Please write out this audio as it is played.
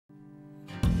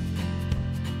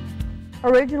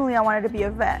Originally, I wanted to be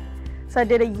a vet, so I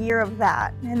did a year of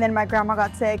that, and then my grandma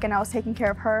got sick and I was taking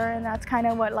care of her, and that's kind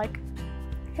of what, like,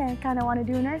 okay, I kind of want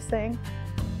to do nursing.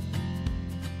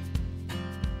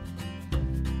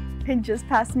 I just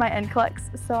passed my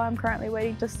NCLEX, so I'm currently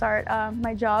waiting to start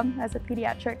my job as a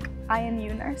pediatric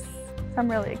IMU nurse. So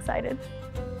I'm really excited.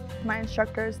 My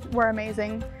instructors were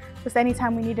amazing. Just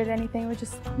anytime we needed anything, we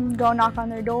just go knock on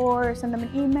their door, send them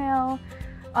an email.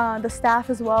 The staff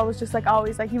as well was just like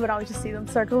always, like you would always just see them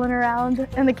circling around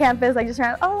in the campus, like just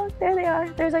around, oh, there they are,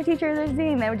 there's our teacher, there's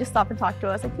Dean. They would just stop and talk to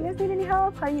us, like, do you guys need any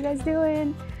help? How are you guys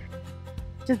doing?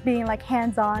 Just being like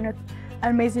hands-on with an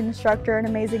amazing instructor, an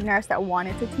amazing nurse that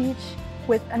wanted to teach,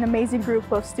 with an amazing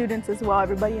group of students as well.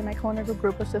 Everybody in my clinical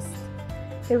group was just,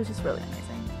 it was just really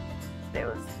amazing. It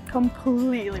was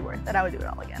completely worth it. I would do it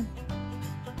all again.